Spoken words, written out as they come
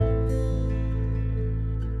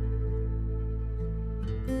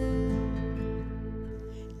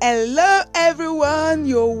Hello everyone,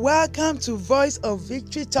 you're welcome to Voice of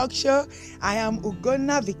Victory Talk Show. I am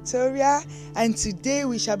Ugonna Victoria, and today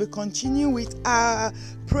we shall be continuing with our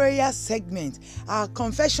prayer segment. Our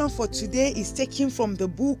confession for today is taken from the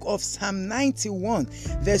book of Psalm 91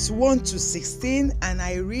 verse 1 to 16, and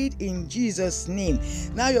I read in Jesus' name.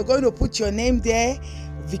 Now you're going to put your name there.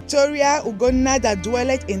 Victoria Ugonna, that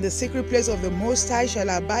dwelleth in the secret place of the Most High, shall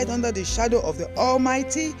abide under the shadow of the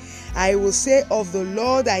Almighty. I will say of the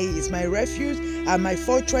Lord that He is my refuge and my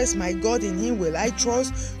fortress, my God, in Him will I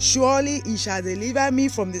trust. Surely He shall deliver me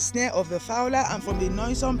from the snare of the fowler and from the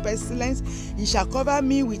noisome pestilence. He shall cover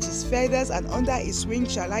me with His feathers, and under His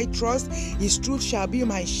wings shall I trust. His truth shall be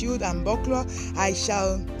my shield and buckler. I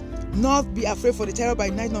shall not be afraid for the terror by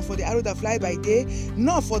night, nor for the arrow that fly by day,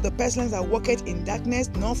 nor for the pestilence that walketh in darkness,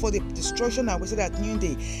 nor for the destruction that wasteth at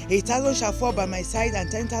noonday. 1,000 shall fall by my side, and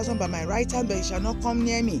 10,000 by my right hand, but it shall not come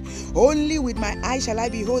near me. Only with my eyes shall I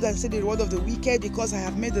behold and see the reward of the wicked, because I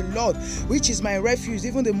have made the Lord, which is my refuge,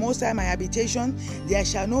 even the Most High, my habitation. There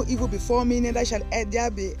shall no evil befall me, neither shall there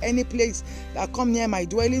be any place that come near my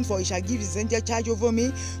dwelling, for He shall give His angel charge over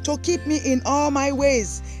me, to keep me in all my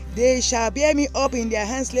ways. They shall bear me up in their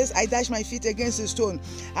hands, lest I dash my feet against a stone.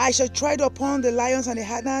 I shall tread upon the lions and the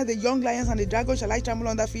hyena, the young lions and the dragon shall I trample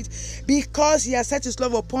under feet. Because He has set His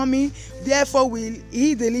love upon me, therefore will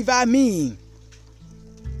He deliver me.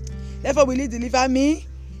 Therefore will He deliver me.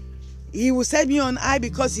 He will set me on high,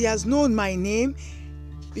 because He has known my name.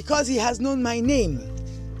 Because He has known my name.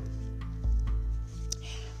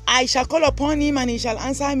 I shall call upon Him, and He shall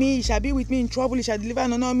answer me. He shall be with me in trouble. He shall deliver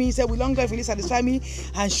and honor me. He said, with long life will He satisfy me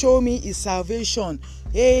and show me His salvation.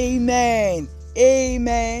 Amen.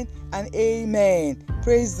 Amen and amen.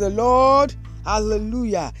 Praise the Lord.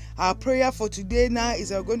 Hallelujah. Our prayer for today now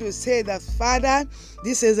is we're going to say that, Father,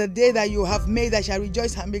 this is a day that You have made. I shall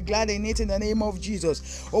rejoice and be glad in it, in the name of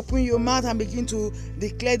Jesus. Open your mouth and begin to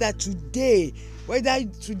declare that today, whether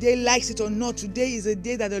today likes it or not, today is a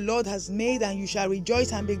day that the Lord has made, and you shall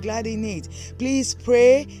rejoice and be glad in it. Please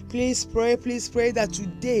pray, please pray, please pray that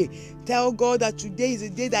today, tell God that today is a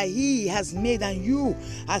day that He has made, and you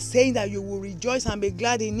are saying that you will rejoice and be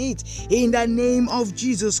glad in it, in the name of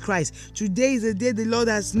Jesus Christ. Today is the day the Lord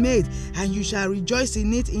has made, and you shall rejoice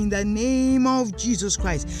in it, in the name of Jesus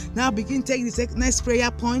Christ. Now begin to take the next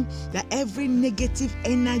prayer point, that every negative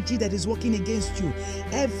energy that is working against you,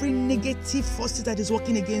 every negative forces that is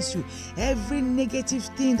working against you, every negative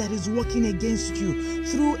thing that is working against you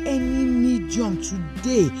through any medium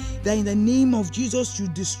today, that in the name of Jesus you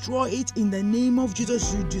destroy it. In the name of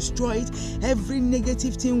Jesus you destroy it. Every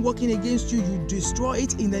negative thing working against you, you destroy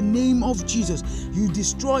it in the name of Jesus. You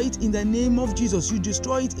destroy it in the name of Jesus. You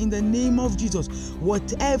destroy it in the name of Jesus.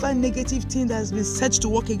 Whatever negative thing that has been set to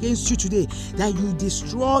work against you today, that you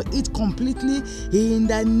destroy it completely in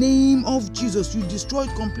the name of Jesus. You destroy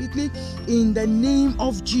it completely in the name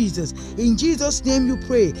of Jesus. In Jesus' name you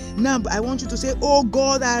pray. Now I want you to say, oh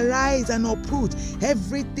God, arise and uproot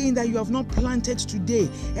everything that you have not planted today,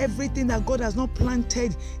 everything that God has not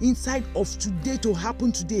planted inside of today to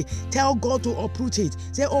happen today. Tell God to uproot it.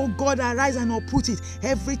 Say, oh God, arise and uproot it.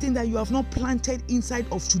 Everything that you have not planted inside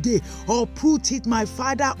of today, uproot it, my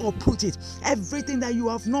Father, uproot it. Everything that you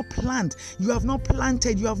have not planted, you have not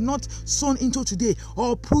planted, you have not sown into today,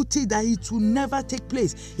 uproot it, that it will never take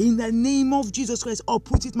place. In the name of Jesus Christ,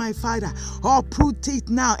 uproot it, my Father. Uproot it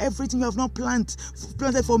now. Everything you have not planted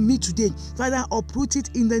for me today, Father, uproot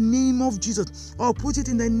it in the name of Jesus. Uproot it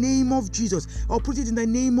in the name of Jesus. Uproot it in the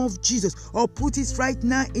name of Jesus. Uproot it right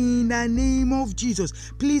now in the name of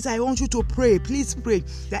Jesus. Please, I want you to pray. Please pray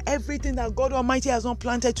that everything that God Almighty has not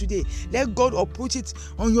planted today, let God uproot it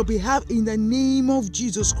on your behalf in the name of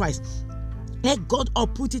Jesus Christ. Let God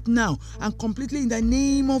uproot it now and completely in the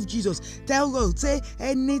name of Jesus. Tell God, say,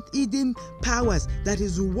 any hidden powers that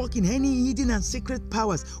is working, any hidden and secret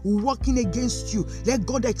powers working against you, let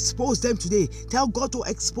God expose them today. Tell God to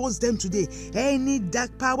expose them today. Any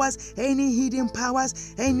dark powers, any hidden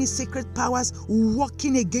powers, any secret powers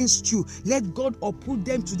working against you, let God uproot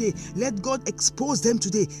them today. Let God expose them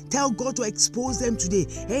today. Tell God to expose them today.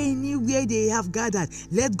 Anywhere they have gathered,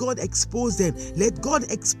 let God expose them. Let God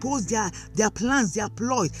expose their plans, their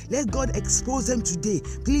ploys. Let God expose them today.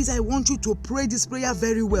 Please, I want you to pray this prayer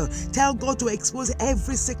very well. Tell God to expose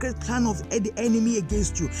every secret plan of the enemy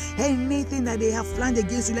against you. Anything that they have planned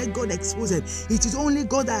against you, let God expose them. It is only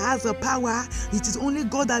God that has the power. It is only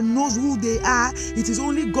God that knows who they are. It is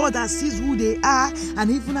only God that sees who they are.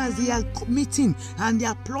 And even as they are committing and they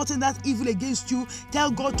are plotting that evil against you,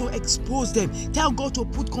 tell God to expose them. Tell God to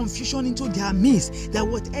put confusion into their midst, that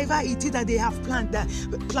whatever it is that they have planned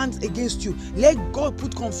against you, Let God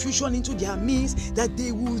put confusion into their midst, that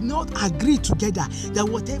they will not agree together, that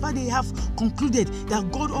whatever they have concluded,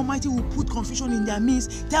 that God Almighty will put confusion in their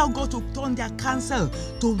midst. Tell God to turn their counsel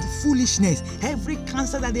to foolishness. Every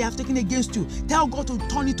counsel that they have taken against you, tell God to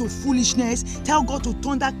turn it to foolishness. Tell God to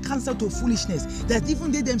turn that counsel to foolishness, that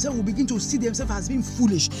even they themselves will begin to see themselves as being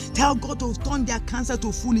foolish. Tell God to turn their counsel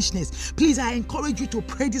to foolishness. Please, I encourage you to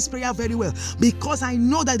pray this prayer very well, because I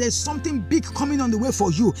know that there's something big coming on the way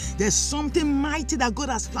for you. There's something mighty that God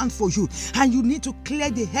has planned for you, and you need to clear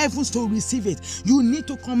the heavens to receive it. You need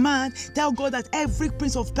to command, tell God that every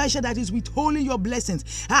prince of Persia that is withholding your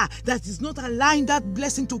blessings, that is not allowing that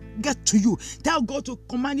blessing to get to you, tell God to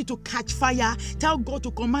command it to catch fire. Tell God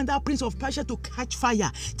to command that prince of Persia to catch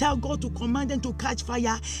fire. Tell God to command them to catch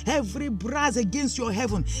fire. Every brass against your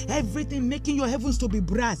heaven, everything making your heavens to be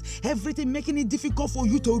brass, everything making it difficult for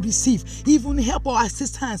you to receive, even help or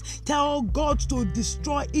assistance, tell God to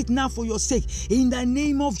destroy it now for your sake, in the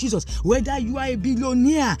name of Jesus. Whether you are a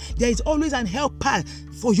billionaire, there is always an helper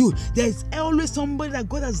for you. There is always somebody that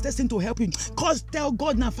God has destined to help you. Tell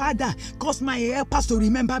God now, Father, cause my helpers to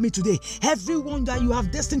remember me today. Everyone that you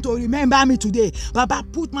have destined to remember me today, Baba,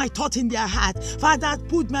 put my thought in their heart. Father,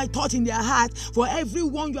 put my thought in their heart for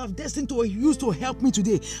everyone you have destined to use to help me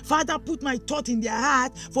today. Father, put my thought in their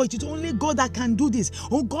heart, for it is only God that can do this.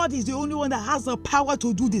 Oh, God is the only one that has the power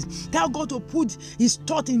to do this. Tell God to put his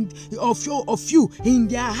thought of you in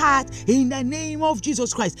their heart, in the name of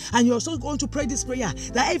Jesus Christ. And you're also going to pray this prayer,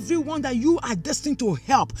 that everyone that you are destined to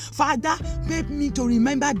help, Father, make me to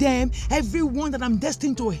remember them, everyone that I'm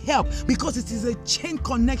destined to help, because it is a chain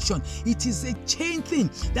connection. It is a chain thing,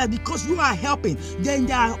 that because you are helping, then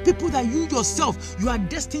there are people that you yourself, you are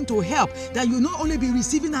destined to help, that you not only be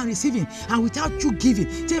receiving and without you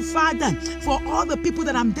giving. Say, Father, for all the people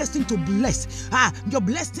that I'm destined to bless, your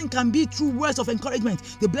blessing can be through words of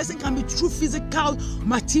encouragement. The blessing can be through physical,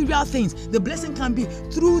 material things. The blessing can be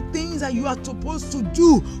through things that you are supposed to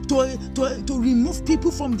do to remove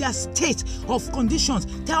people from their state of conditions.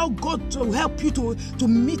 Tell God to help you to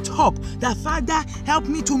meet up. That, Father, help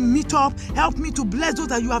me to meet up. Help me to bless those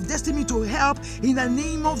that you have destined me to help, in the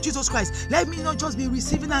name of Jesus Christ. Let me not just be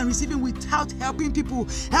receiving without helping people.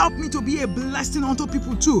 Help me to be a blessing unto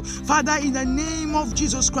people too. Father, in the name of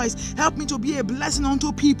Jesus Christ, help me to be a blessing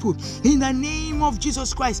unto people. In the name of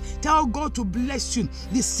Jesus Christ, tell God to bless you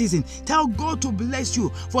this season. Tell God to bless you.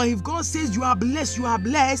 For if God says you are blessed, you are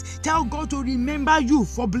blessed. Tell God to remember you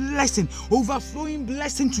for blessing, overflowing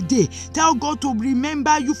blessing today. Tell God to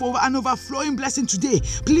remember you for an overflowing blessing today.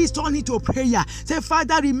 Please turn it to prayer. Say,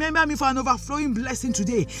 Father, remember me for an overflowing blessing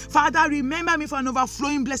today. Father, remember me for an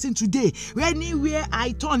overflowing blessing today. Anywhere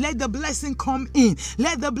I turn, let the blessing come in.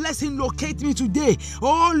 Let the blessing locate me today.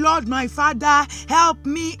 Oh Lord, my Father, help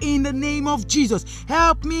me in the name of Jesus.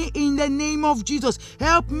 Help me in the name of Jesus.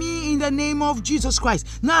 Help me in the name of Jesus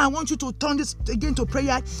Christ. Now I want you to turn this again to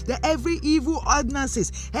prayer, that every evil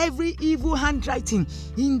ordinances, every evil handwriting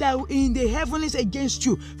in the heavens against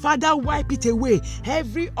you, Father, wipe it away.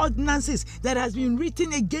 Every ordinances that has been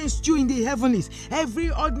written against you in the heavens,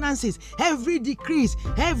 every ordinances, every decrees,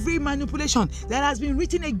 every manipulation that has been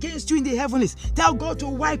written against you in the heavens, tell God to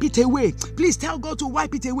wipe it away. Please tell God to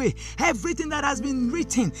wipe it away. Everything that has been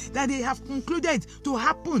written that they have concluded to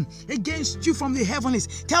happen against you from the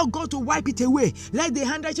heavens, tell God to wipe it away. Let the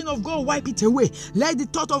handwriting of God wipe it away. Let the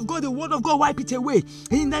thought of God, the word of God, wipe it away.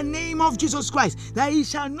 In the name of Jesus Christ, that it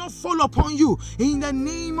shall not fall upon you. In the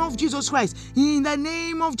name of Jesus Christ. In the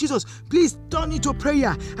name of Jesus. Please turn it to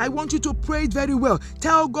prayer. I want you to pray it very well.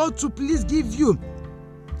 Tell God to please give you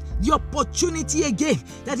the opportunity again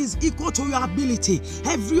that is equal to your ability.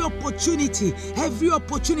 Every opportunity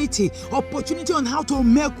on how to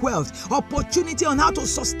make wealth, opportunity on how to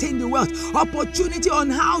sustain the wealth, opportunity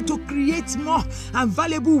on how to create more and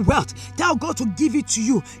valuable wealth. Tell God to give it to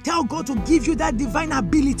you. Tell God to give you that divine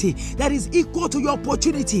ability that is equal to your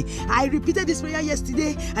opportunity. I repeated this prayer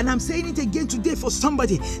yesterday, and I'm saying it again today for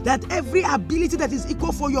somebody, that every ability that is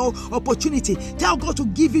equal for your opportunity, tell God to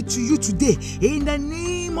give it to you today. In the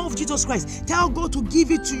name of Jesus Christ, tell God to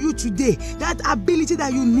give it to you today. That ability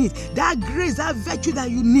that you need, that grace, that virtue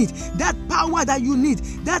that you need, that power that you need,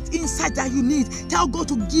 that insight that you need, tell God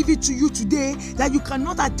to give it to you today, that you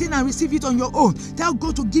cannot attain and receive it on your own. Tell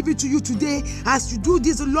God to give it to you today. As you do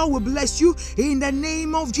this, the Lord will bless you in the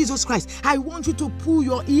name of Jesus Christ. I want you to pull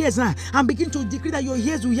your ears now and begin to decree that your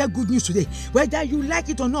ears will hear good news today. Whether you like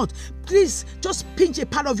it or not, please just pinch a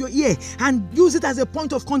part of your ear and use it as a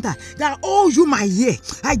point of contact. That, oh, you my ear,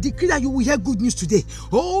 I decree that you will hear good news today.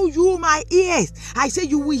 Oh, you my ears, I say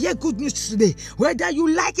you will hear good news today. Whether you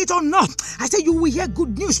like it or not, I say you will hear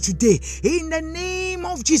good news today. In the name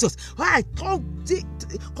name of Jesus. I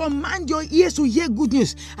command your ears to hear good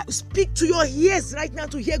news. I speak to your ears right now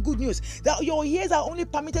to hear good news. That your ears are only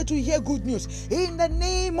permitted to hear good news. In the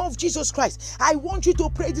name of Jesus Christ, I want you to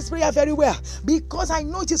pray this prayer very well, because I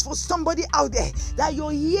know it is for somebody out there that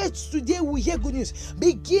your ears today will hear good news.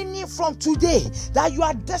 Beginning from today, that you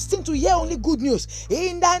are destined to hear only good news.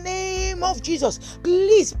 In the name of Jesus,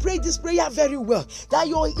 please pray this prayer very well, that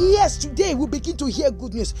your ears today will begin to hear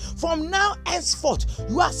good news. From now henceforth,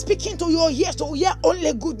 you are speaking to your ears to hear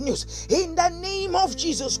only good news. In the name of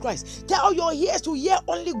Jesus Christ, tell your ears to hear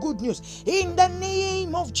only good news. In the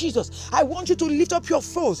name of Jesus, I want you to lift up your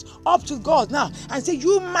phones up to God now and say,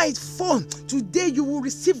 you my phone, today you will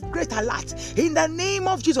receive great alert. In the name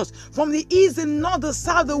of Jesus, from the east, the north, the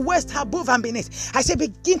south, the west, above and beneath, I say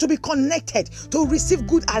begin to be connected to receive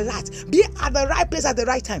good alert. Be at the right place at the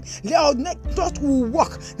right time. Your network will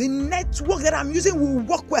work. The network that I'm using will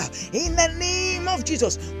work well. In the name of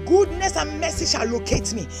Jesus, goodness and mercy shall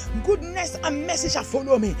locate me. Goodness and mercy shall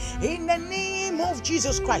follow me. In the name of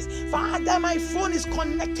Jesus Christ, Father, my phone is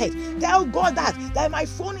connected. Tell God that my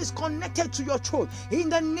phone is connected to your throne. In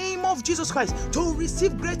the name of Jesus Christ, to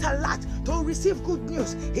receive great alert, to receive good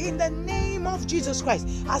news. In the name of Jesus Christ,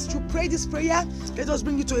 as you pray this prayer, let us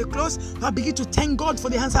bring it to a close. I begin to thank God for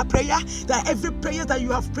the answer prayer. That every prayer that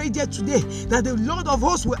you have prayed here today, that the Lord of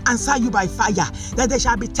hosts will answer you by fire. That there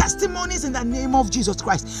shall be testimonies in the name of Jesus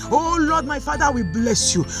Christ. Oh Lord, my Father, we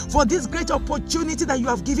bless you for this great opportunity that you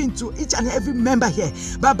have given to each and every member here.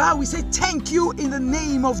 Baba, we say thank you in the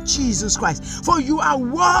name of Jesus Christ, for you are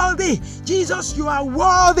worthy. Jesus, you are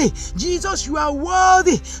worthy. Jesus, you are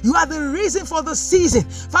worthy. You are the reason for the season.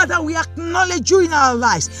 Father, we acknowledge you in our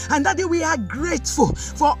lives, and that we are grateful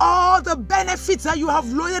for all the benefits that you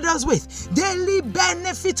have loaded us with. Daily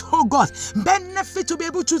benefit, oh God. Benefit to be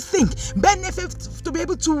able to think, benefit to be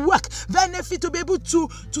able to work, benefit to be able to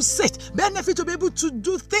sit, benefit to be able to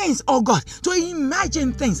do things, oh God, to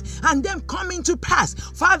imagine things and them coming to pass.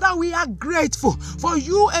 Father, we are grateful for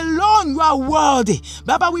you alone. You are worthy.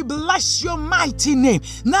 Baba, we bless your mighty name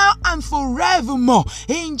now and forevermore.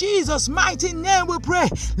 In Jesus' mighty name we pray.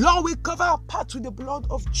 Lord, we cover our path with the blood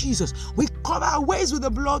of Jesus. We cover our ways with the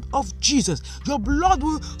blood of Jesus. Your blood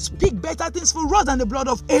will speak better things for us than the blood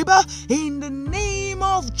of Abel. In the name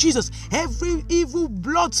of Jesus, every evil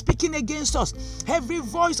blood speaking against us, every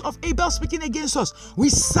voice of Abel speaking against us, we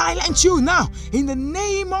silence you now in the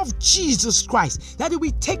name of Jesus Christ. That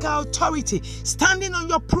we take our authority, standing on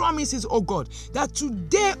your promises, oh God, that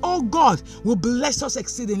today, oh God, will bless us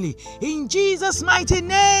exceedingly. In Jesus' mighty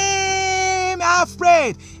name I have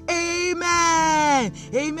prayed. Amen.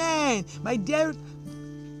 Amen. My dear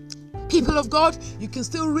people of God, you can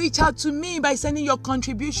still reach out to me by sending your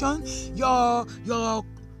contribution,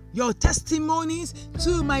 your testimonies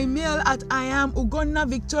to my mail at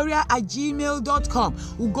iamugonnavictoria@gmail.com.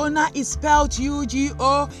 Ugonna is spelled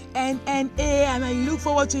Ugonna, and I look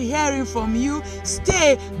forward to hearing from you.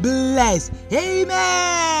 Stay blessed.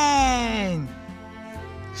 Amen.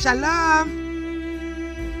 Shalom.